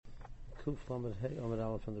Kuf Lamed Hey Amid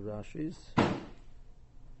Aleph from the Rashis.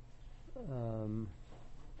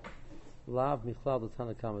 Lav Michlal the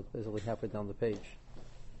Tanakama. It's basically halfway down the page.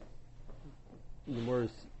 The more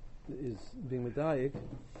is being medayik.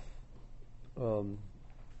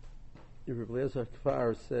 Rabbi Eliezer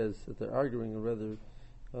Kfar says that they're arguing, or rather,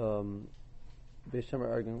 Beis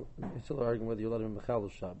Shammai still arguing whether you let him mechal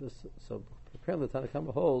Shabbos. So apparently, the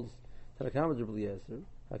Tanakama holds Tanakama Rabbi Eliezer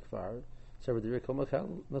Kfar. So Rabbi Yerikol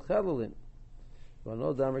mechalolin. Well,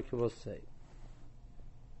 no damer kivos say.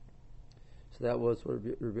 So that was what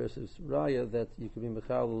Rabbi Eliezer's raya, that you could be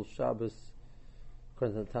mechal Shabbos.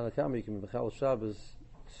 According to the Tanakama, you can be mechal Shabbos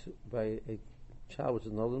by a child which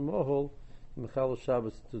is nolan mohol. Mechal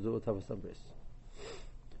Shabbos to do with Tavas Abris.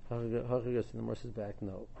 Hachigos in the Morse is back.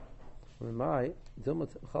 No. My Dilma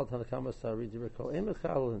Mechal Tanakama Sari Dirikol Ein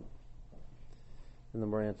Mechalin. And the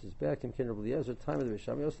more answers back. Im Ken Rabbi Eliezer time of the Beis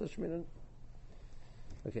Shammai Yosef Shminan.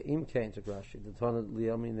 Okay. Im Ken to Rashi. The Tana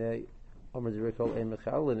Liamine Omer Dirikol Ein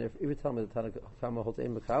Mechalin. If you tell me the Tanakama holds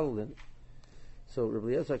Ein Mechalin, so Rabbi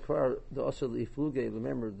Eliezer Kvar the Osel Ifluge.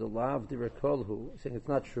 Remember the Lav Dirikol who saying it's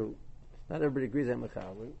not true. Not everybody agrees Ein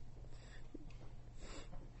Mechalin.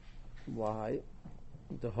 Why?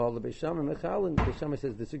 The Hall of Beis Shammai Mechalin. Beis Shammai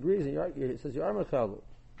says disagrees, and he says you are Mechalin.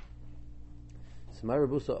 So my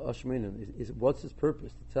Rabusa Ashminan is what's his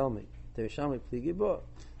purpose to tell me? The Beis Shammai pligi bo.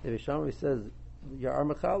 The Beis Shammai says you are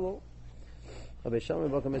Mechalin. The Beis Shammai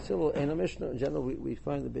Makam Etzilo ain't a Mishnah. In general, we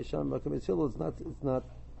find the Beis Shammai Makam Etzilo it's not.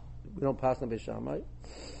 We don't pass on Beis Shammai,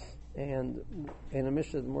 and in a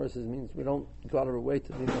Mishnah the more says means we don't go out of our way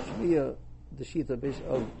to be mashmiya the sheet of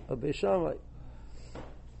Beis Shammai.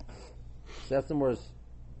 So that's the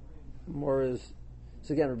more is.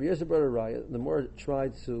 So again, Rabbi Yosef brought a raya. The more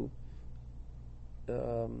tried to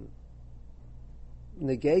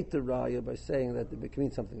negate the raya by saying that it can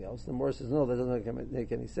mean something else. The more says no, that doesn't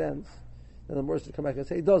make any sense. Then the more to come back and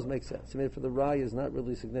say it does make sense. I mean, for the raya is not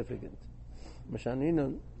really significant.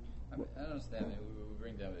 Mashaninon. I don't understand. We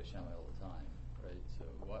bring down Beis Shammai all the time, right? So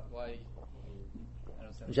why? I don't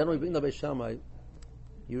understand. Generally, we bring down Beis Shammai.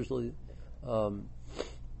 Usually.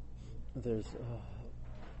 There's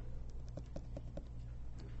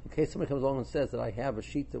in case somebody comes along and says that I have a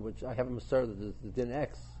sheet which I have a Masar that is the din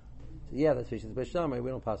X. So yeah, that's Beis Shammai. We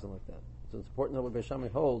don't pass them like that. So it's important to know what Beis Shammai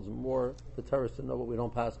holds. More the terrorists to know what we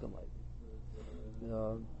don't pass them like.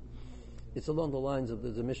 It's along the lines of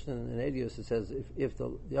there's a Mishnah in Adios that says if the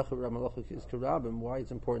Yachid Ramalachik is Karabim, why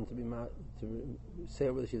it's important to say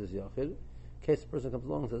it with the sheet as Yachid. In case the person comes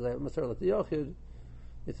along and says I have a Masar like the Yachid,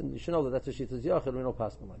 you should know that that's a sheet as Yachid. We don't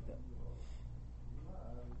pass them like that.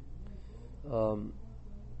 And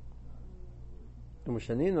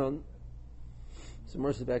Mishaninon, so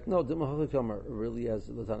Mercy back. No, Dilma Hachikamer really has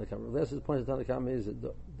the Tanakama. Last point of the Tanakama is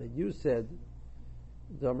that you said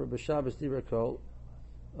the Amr B'Shabbos Dirakol.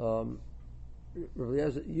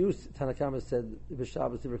 You Tanakama said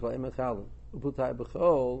B'Shabbos Dirakol Emechalin Uputai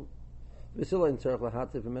B'Chol V'Sila in Terech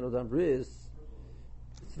Lahatif V'Menodam Bris.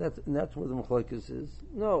 So that's where the Mechalekes is.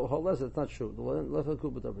 No, that's not true. The Lefel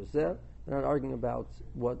Kubatar Bris there. They're not arguing about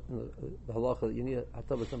what the halacha that you need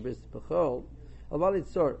hatabas and bris b'chol. About it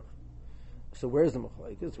tzorich. So where's the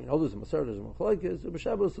machlekes? We know there's a masar, there's a machlekes.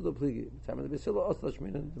 B'Shabbos to the pligi. Time of the besila osla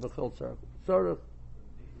shminin the b'chol tzorich. Tzorich.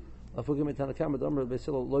 Afugim etanakam adomer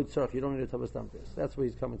besila loy tzorich. You don't need a hatabas and bris. That's where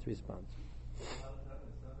he's coming to respond.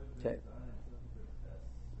 Okay.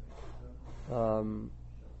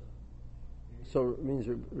 So it means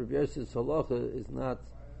Rabbi Yosef's halacha is not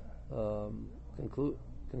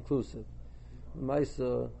conclusive.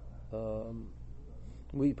 Maisa,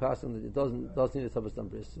 we pass on that it doesn't need a tabbas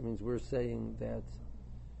bris. It means we're saying that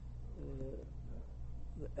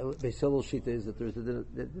Beis Hillel shita is that there's a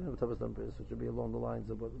tabbas bris, which would be along the lines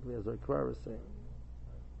of what Eliezer Kvar is saying.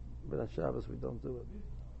 But on Shabbos we don't do it.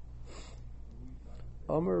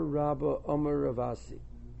 Omer Rabba, Omer Ravasi.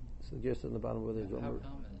 So just on the bottom where there's Omer. How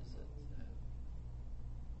common is it?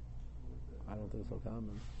 I don't think it's so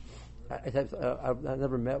common. I've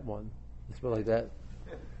never met one. It's like that.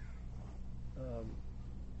 I'm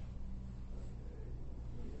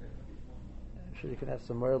sure you can ask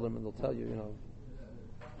some Merlim and they'll tell you,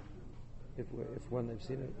 if when they've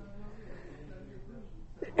seen it.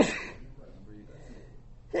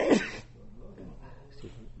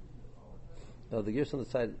 Excuse me. The gears on the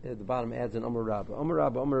side at the bottom adds an Omer Rabba. Omer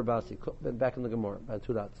Rabba, Omer Rabasi. Back in the Gemara, by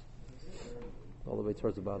 2 dots. All the way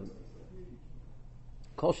towards the bottom.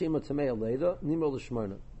 Kol she'ima tamei aleda, nimo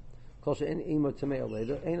l'shmona. Kol she'ima tamei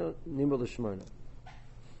aleda, eino nimo l'shmona.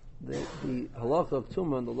 The halacha of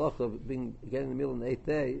tumah and the halacha of getting the meal on the 8th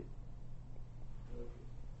day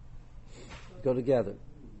go together.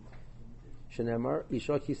 Shenemar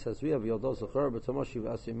Isha Ki Sasriya V'Yodos Zachar B'Tomosh Shiv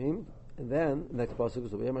Asimim. And then the next pasuk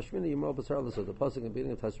is V'Yem Hashmini Yimol B'Sar L'Sod. The pasuk in the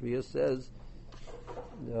beginning of Tasriya says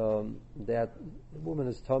that the woman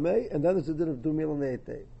is tamei, and then there's a din of du mil on the 8th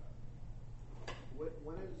day. When is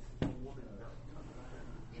the woman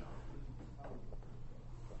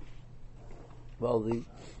Well, the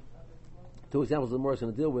two examples the Gemara is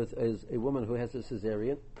going to deal with is a woman who has a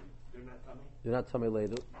cesarean. They're not tamei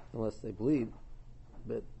later unless they bleed,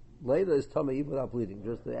 but later is tamei even without bleeding.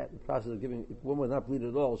 Just the process of giving, if a woman would not bleed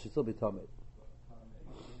at all, she'd still be tamei.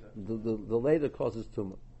 The later causes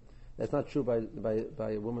tumor. That's not true by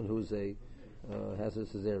a woman who's has a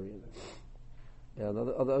cesarean.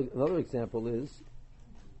 Another example is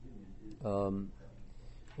a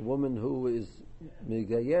woman who is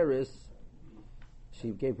megayeris.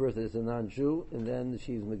 She gave birth as a non-Jew, and then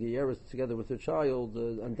she's megayeris together with her child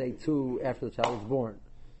on day 2 after the child was born.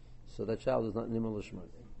 So that child is not nimel lishman.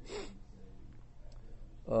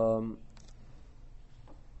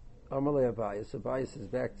 Amalei Abayis. Abayis is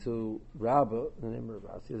back to Rabbah. The name of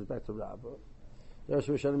Abayis is back to Rabbah. There's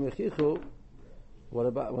Rishonim Yechichu. What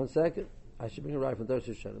about 1 second? I should bring a right from There's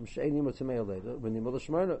Rishonim. She'ein Yimah Tumei later. When Yimah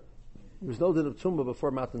L'Shmarna. There was no din of Tumah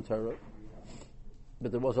before Matan Torah. But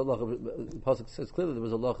there was a law of, the pasuk says clearly there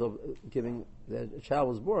was a law of giving, that a child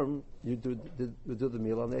was born, you do the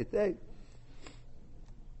meal on the 8th day.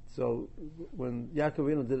 So when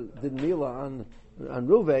Yaakov did Mila on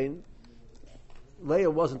Ruvain, Leah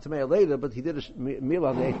wasn't Tamei later, but he did a meal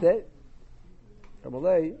on the 8th day.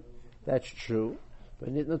 Amalei, that's true. But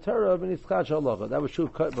in the Torah, that was true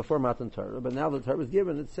before Matan Torah. But now the Torah was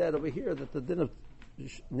given, it said over here that the din of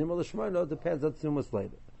Nimel Shmono depends on Tzumas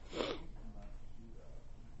later.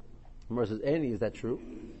 Gemara says, "Any, is that true?"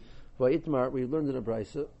 Well, Itmar, we learned in a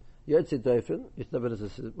brisa, Yertzei Doifen, Yishnavet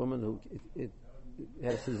is a woman who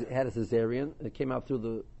had a cesarean, and it came out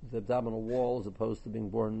through the abdominal wall as opposed to being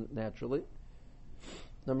born naturally.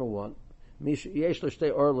 Number 1, Yesh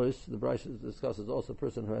L'Shtei Orlos, the brisa discusses also a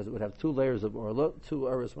person who would have 2 layers of orla, 2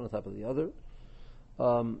 oros one on top of the other.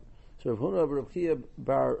 So Rav Huna Rav Chia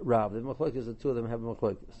Bar Rav, the machlokes, the 2 of them have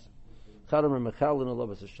machlokes. Chadam are mechalin and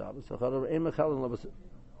lobas Shabbos. So Chadam are ein mechalin and lobas.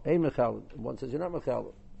 Ein mechalin. One says you're not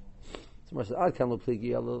mechalin. Someone says ad kan lo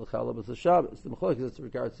pligi al mechalin lobas Shabbos. The machlokes is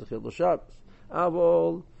regards to chil Shabbos.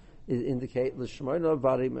 Avol is indicate l'shmoina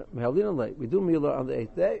vari mehalin late. We do milah on the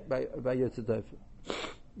 8th day by Yotzei Dofen,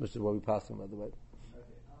 which is what we pass on, by the way.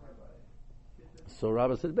 So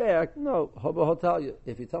Rabbi said back, no, hoba hotalia.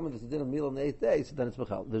 If you tell me there's a din of meal on the 8th day, so then it's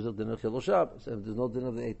mechal. There's a din of chil Shabbos. And if there's no din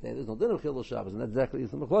of the 8th day, there's no din of chil Shabbos, and that exactly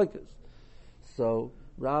is the machlokes. So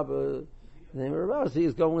Rabbi, the name of Rabbi,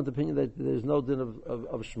 is going with the opinion that there's no din of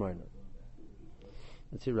shmoina.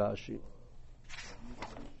 Let's see Rashi.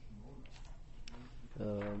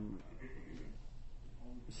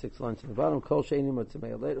 6 lines in the bottom. Kol she'enim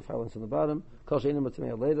atzmei later. 5 lines in the bottom. Kol she'enim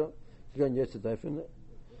atzmei later. Again, Yotzei Dofen.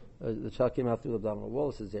 The child came out through the abdominal wall,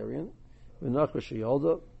 a cesarean. V'nach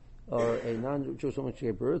v'sheyolda, or a non-Jewish woman, she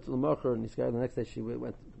gave birth. L'machar niskar. The next day she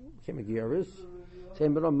became a gyaris.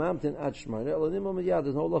 Saying, "But mamtin ad shmona."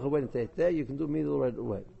 There's no law of waiting till 8th day. You can do meal right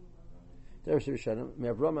away. There's Rishonim.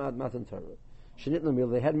 Me'avram ad matan Torah. Shenitna meal.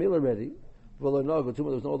 They had meal already. V'lo nago tuma. There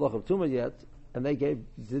was no law of tuma yet, and they did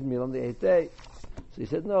meal on the 8th day. So he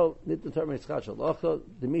said, "No, nit determine ischach shalacha.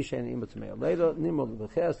 The misha and ima tmei later. Nimol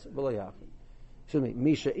b'ches v'lo yachid." Excuse me,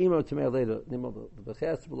 misha ima tmei later. Nimol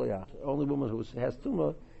b'ches v'lo yachid. Only woman who has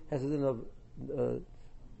tuma has a din of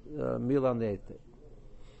meal on the 8th day.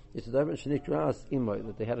 It's a different shenikras imoy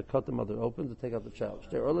that they had to cut the mother open to take out the child.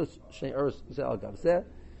 Shtei oros is al gavzeh.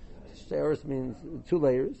 Shtei oros means 2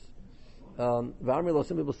 layers. V'amrilo,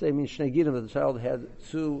 some people say means shnei gidim, that the child had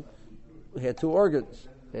 2 organs,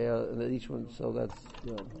 and that each one. So that's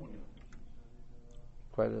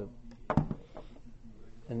quite a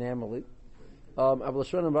anomaly. Avol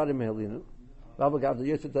shronim v'adim mehalinu. V'avol gav the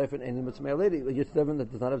Yotzei Dofen enim mitzmei lady. The Yotzei Dofen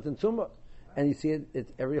that does not have tuma, and you see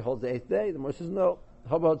it every holds the 8th day. The Moshe says no.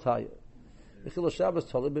 How about Taya? The chil Shabbos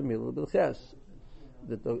totally b'milah b'lches.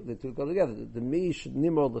 The 2 go together. The mi should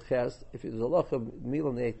nimol l'ches if there's a loch of meal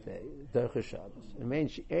on the 8th day. Derech Shabbos. And main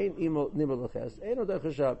she ain't nimol l'ches. Ain't no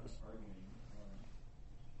derech Shabbos.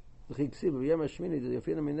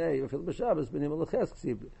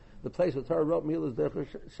 The place where Torah wrote meal is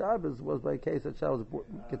derech Shabbos was by case that Shabbos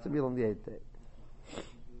gets a meal on the 8th day.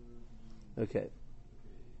 Okay.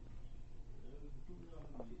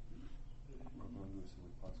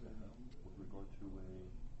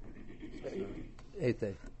 Eighth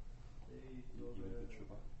day.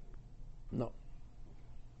 No.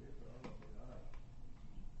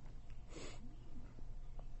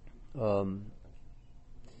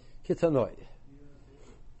 Kitanoi.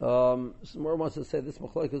 Some more wants to say this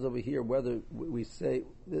machlokes over here, whether we say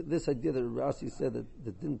this idea that Rashi said that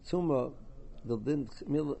the din tuma, the din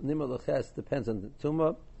nima leches depends on the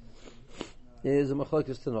tuma, is a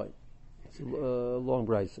machlokes tonight. It's a long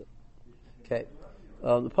brisa. Okay,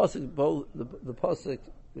 the pasuk the pasuk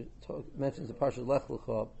mentions the parsha Lech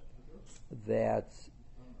Lecha that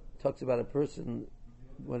talks about a person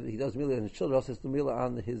when he does milah on his children, also has to milah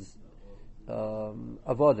on his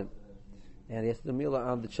avodim. And he has to do milah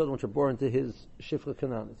on the children which are born to his shifcha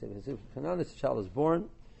kananis. If his shifcha kananis, the child is born,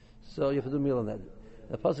 so you have to do milah on that.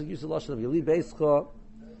 The pasuk uses the lashon of yali beischa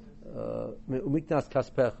umiknas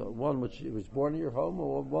kaspecha. One which was born in your home,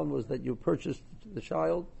 or one was that you purchased the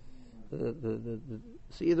child. So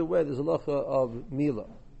either way, there's a lacha of milah.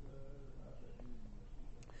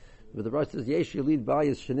 But the Rashi says yesh yalid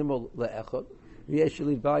bayis shenimol leechad, yesh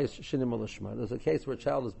yalid bayis shenimol leshman. There's a case where a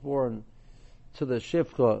child is born to the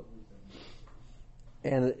shifcha,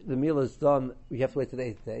 and the meal is done, you have to wait till the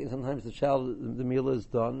 8th day. Sometimes the meal is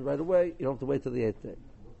done right away, you don't have to wait till the 8th day.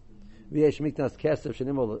 V'yesh miknas kesef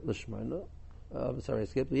shenimol l'shmana. Sorry, I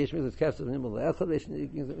skipped. V'yesh miknas kesef shenimol l'echad, v'yesh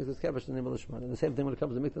miknas kesef shenimol l'shmana. And the same thing when it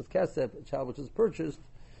comes to miknas kesef, a child which is purchased,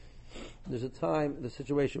 there's a time, the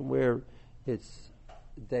situation where it's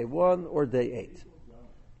day 1 or day 8.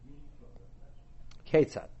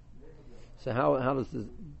 Ketzad. So how does this,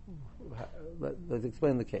 let's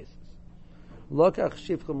explain the cases. Lokach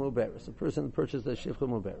shifcha muberis. A person purchased a shifcha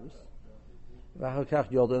muberis. V'hakach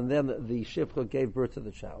yolda, and then the shifcha gave birth to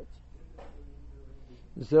the child.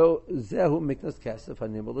 So zehu miknas kesef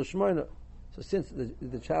hanimel l'shmoina. So since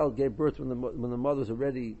the child gave birth when the mother was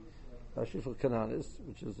already shifcha kananis,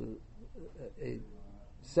 which is a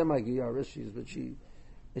semi-giyaris, but she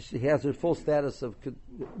has her full status of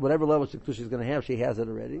whatever level she's going to have. She has it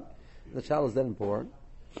already. The child is then born.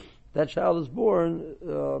 That child is born.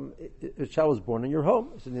 A child was born in your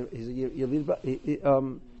home. So he's a yalid.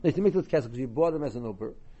 Because you bought him as an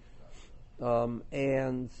uber,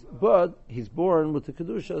 but he's born with the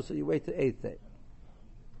kedusha, so you wait the 8th day.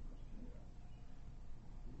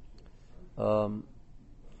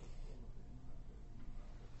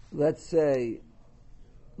 Let's say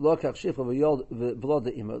lokach shifra v'yod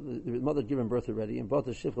the mother given birth already and bought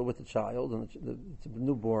the shifra with the child, and it's a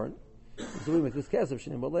newborn. So we make this kesef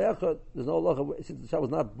shenim leechad. There's no lacha since the child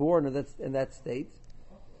was not born in that state.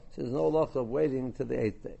 So there's no lacha of waiting to the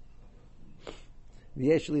 8th day.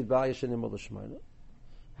 V'yeshli ba'ya shenim l'shmana.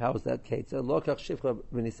 How is that case? Lokach shifra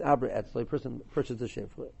v'nisabra etzlo. A person purchased the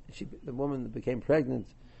shifra. The woman became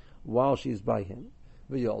pregnant while she's by him.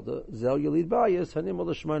 V'yolda zel yalid ba'yas hanim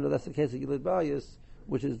l'shmana. That's the case of yalid ba'yas,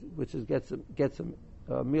 which gets him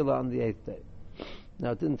milah on the 8th day.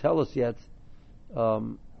 Now it didn't tell us yet.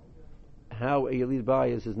 How a yalid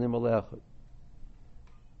bayis is nimal echad.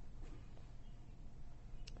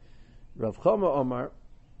 Rav Chama Omar,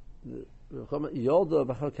 yolda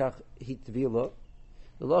b'halkach hitvila.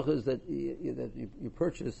 The law is that you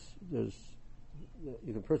purchase. You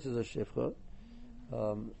can purchase a shifcha.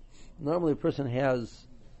 Normally, a person has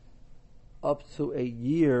up to a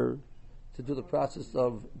year to do the process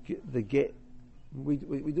of the get. We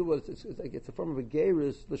do what it's a form of a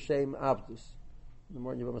gerus l'shem abdus. The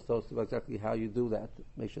more you must talk about exactly how you do that.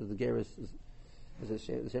 Make sure the gerus is the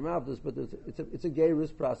same abdus, but it's a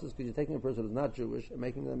gerus process because you're taking a person who's not Jewish and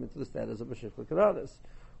making them into the status of a shifcha kananis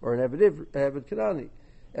or an eved kanani.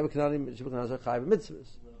 Eved kanani shifcha kananis are chayv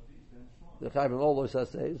mitzvahs. They're chayv in all those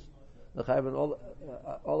essays. They're chayv in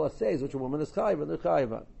all essays which a woman is chayv and they're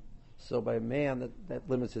chayv on. So by a man that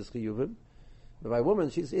limits his chiyuvim, but by a woman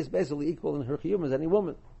she's basically equal in her chiyuvim as any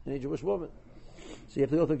woman, any Jewish woman. So you have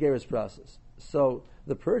to go through the gerus process. So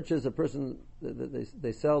the purchase, a person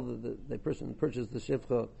they sell the person purchased the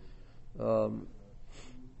shifcha.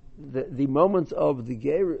 The moment of the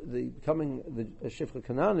becoming the shifcha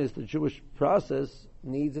kananis, the Jewish process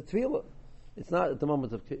needs a tefillah. It's not at the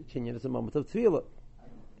moment of kinyan; it's a moment of tefillah.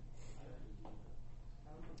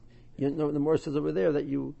 You know, the Morah says over there that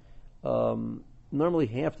you normally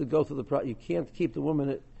have to go through the process. You can't keep the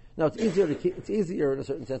woman. Now it's easier in a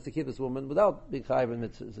certain sense to keep this woman without being chayv and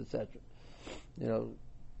mitzvahs, etc. You know,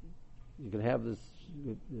 you can have this.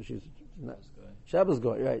 She's not Shabbos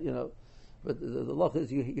goy, right? You know, but the law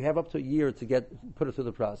is you have up to a year to put her through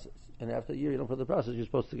the process, and after a year you don't put the process, you're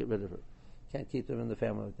supposed to get rid of her. Can't keep them in the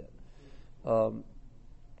family like that.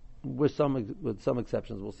 With some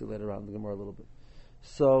exceptions, we'll see later on in the Gemara a little bit.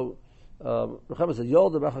 So, Rechama said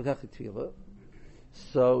Yolda b'achakach tefillah.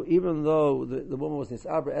 So even though the woman was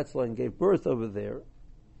nisabra etzla and gave birth over there,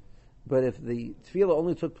 but if the tefillah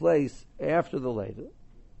only took place after the later,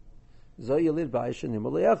 zoy yalid ba'ishanim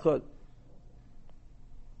aleyachod.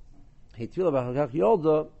 he tvila v'achakach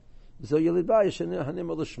yolda, so yilid bayis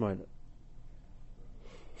hanimah l'shmoina.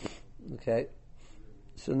 Okay,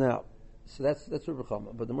 so now, that's Rebbe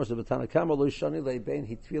Chama. But the more of Tana Kama lo yishani le'bein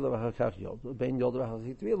he tvila v'achakach yolda, bein yolda v'achakach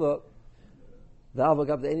he tvila, the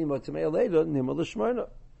avagav the eni motamei leida nimah l'shmoina.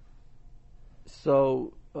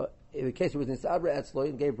 So, in the case it was Nisabra Etzloi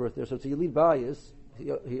and gave birth there, so it's a Yilid Bayis.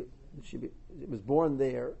 It was born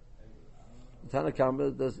there. The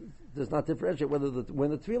Tanakama does not differentiate when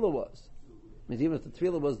the Tvila was. It means even if the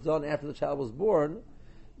Tvila was done after the child was born,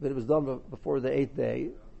 but it was done before the 8th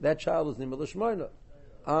day, that child was Nimah L'Shmoina.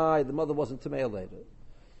 The mother wasn't Tamei later.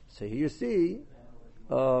 So here you see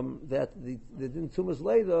that the Din Tumas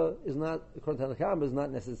later is not, according to Tanakama, is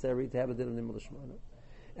not necessary to have a Din of Nimah L'Shmoina.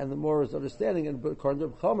 And the more is understanding, and according to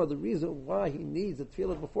Chama, the reason why he needs a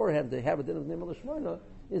tefillah beforehand to have a din of Nimah L'Shmoina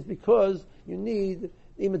is because you need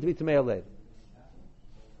the imam to be Tamei later.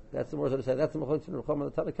 That's the more understanding. That's the Machlokes from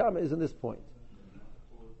Chama. The Tanakama is in this point.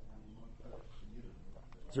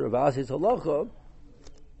 So Rav Asi's halacha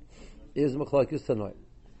is Machlokes Tanoi.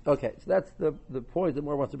 Okay, so that's the point that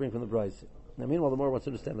more wants to bring from the Brisa. Now, meanwhile, the more wants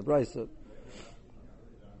to understand the Brisa.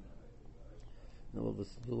 Now we'll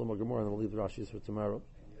just do a little more Gemara, and then we'll leave the Rashis for tomorrow.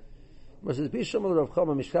 Versus Bisham Rav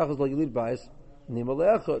Chama Mishkachas lo Yilid Bayis Nima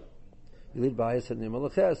Le'echad. Yilid Bayis and Nima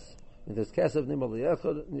Le'ches. And there's Kesav Nima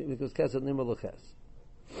Le'echad, because Kesav Nima Le'ches.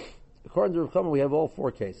 According to Rav Chama, we have all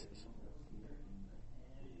 4 cases.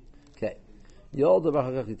 Okay. Yolda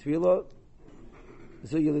B'chakach Yitvila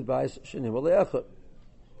Zu Yilid Bayis Shenima Le'echad.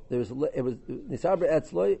 It was Nisabra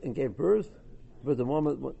Etzloi and gave birth, but the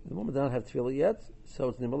woman did not have Tefillah yet, so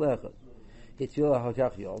it's Nima Le'echad. Hitvila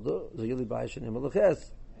Hakach Yolda Zu Yilid Bayis Shenima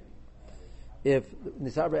Le'ches. If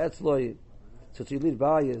Nisabra Etzloi, so it's Yilid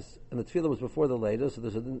Bayis, and the Tefillah was before the later, so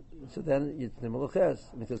then it's Nimah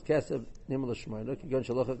L'Ches. Because Kesef Nimah L'Shmoina, Kigon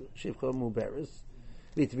Shalocha Shivcha Muberis,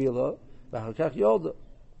 Vitvila, B'Hakach Yolda.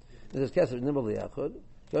 And there's Kesef Nimah L'Yachod,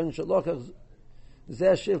 Kigon Shalocha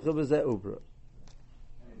Zeh Shivcha V'Zeh Ubra.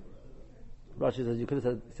 Rashi says, you could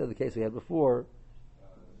have said the case we had before,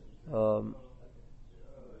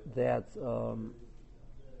 that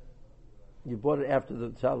you bought it after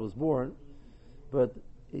the child was born, but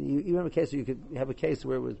you have a case where you could have a case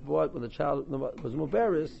where it was bought when the child was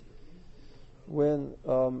muberis, when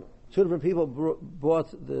 2 different people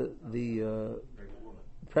bought the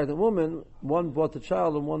pregnant woman. One bought the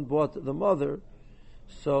child and one bought the mother.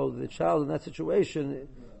 So the child in that situation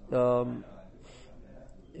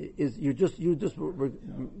is the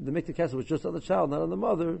mikveh kesef was just on the child, not on the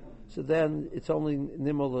mother. So then it's only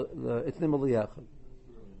nimel liyachad.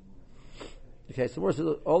 Okay, so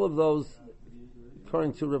all of those,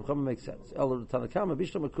 according to Reb Chama, makes sense.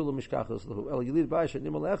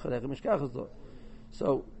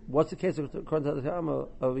 So what's the case according to the Tanakama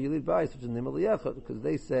of a Yilid Bayis, which is Nimel Yechad? Because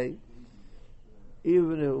they say,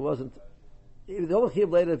 even if it wasn't, the only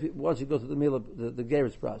chiyuv later once you go through the Mila, the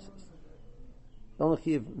Gerus process. The only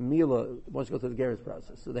chiyuv Mila once you go through the Gerus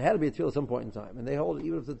process. So there had to be a tefillah at some point in time, and they hold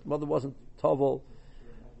even if the mother wasn't tovel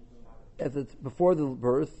before the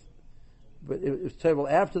birth, but it was tovel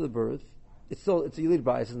after the birth. It's a Yilid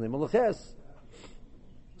Bayis and Nimel Leches.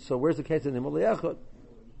 So where's the case of Nimel Yechad?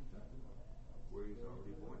 Where he's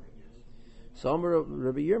already born, I guess. So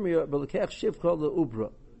Rabbi Yirmiyah Belekech Shivcha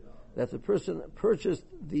LeUbra, that the person purchased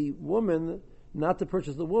the woman, not to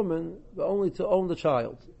purchase the woman, but only to own the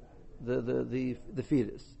child, the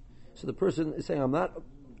fetus. So the person is saying, I'm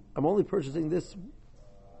only purchasing this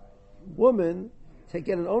woman to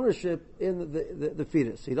get an ownership in the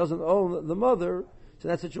fetus. He doesn't own the mother. So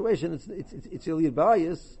in that situation, it's Yilid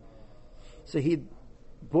Bayis. So he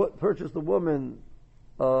purchased the woman.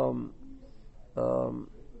 This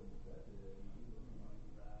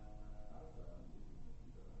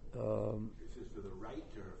is for the right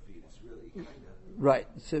to her fetus, really, kind of. Right.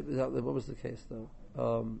 So what was the case, though?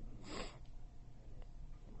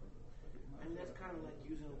 And that's kind of like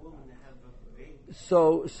using a woman to have a baby.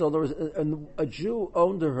 So there was a Jew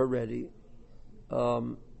owned her already,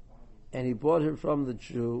 and he bought her from the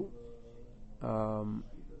Jew.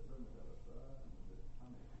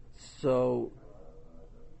 So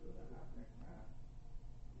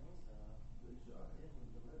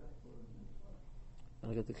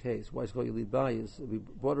I get the case. Why is it called Yilid Bayis? We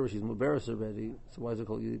bought her; she's muberis already. So why is it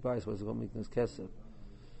called Yilid Bayis? Why is it called Miknas Kesef?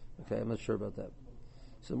 Okay, I'm not sure about that.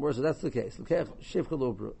 So more, so that's the case. Shivcha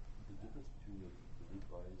Lobra.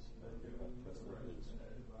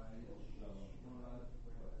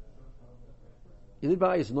 Yilid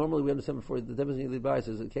Bayis, normally we understand before, the difference in Yilid Bayis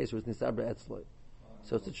is a case where it's Nisabra Etzloi.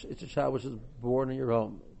 So it's a child which is born in your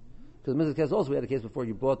home. Because Mikdas Kesef also, we had a case before,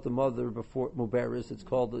 you bought the mother before Mubaris, it's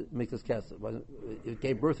called the Mikdas Kesef. It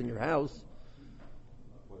gave birth in your house.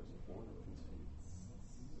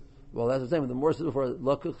 Well, that's the same. The more says before,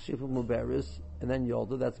 Lakach Shifra Mubaris, and then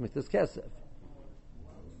Yolda, that's Mikdas Kesef.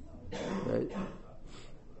 Right?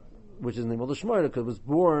 Which is named Shmoyra, because it was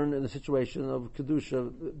born in a situation of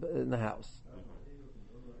Kedusha in the house.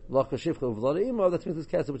 Lakach Shifra V'lada Imo, that's Mikdas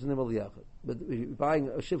Kesef, which is named Yachid. But buying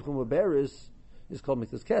a Shifra Mubaris is called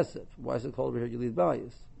Mikdas Kesef. Why is it called over here Yelid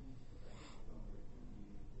Bayis?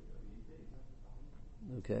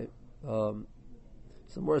 Okay.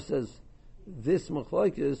 Some more says, this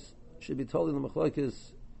machlokes should be told in the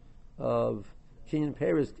machlokes of Kinyan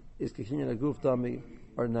Paris is Kinyan Aguf Dami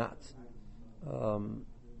or not.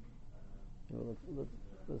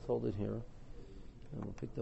 Let's hold it here. And we'll pick the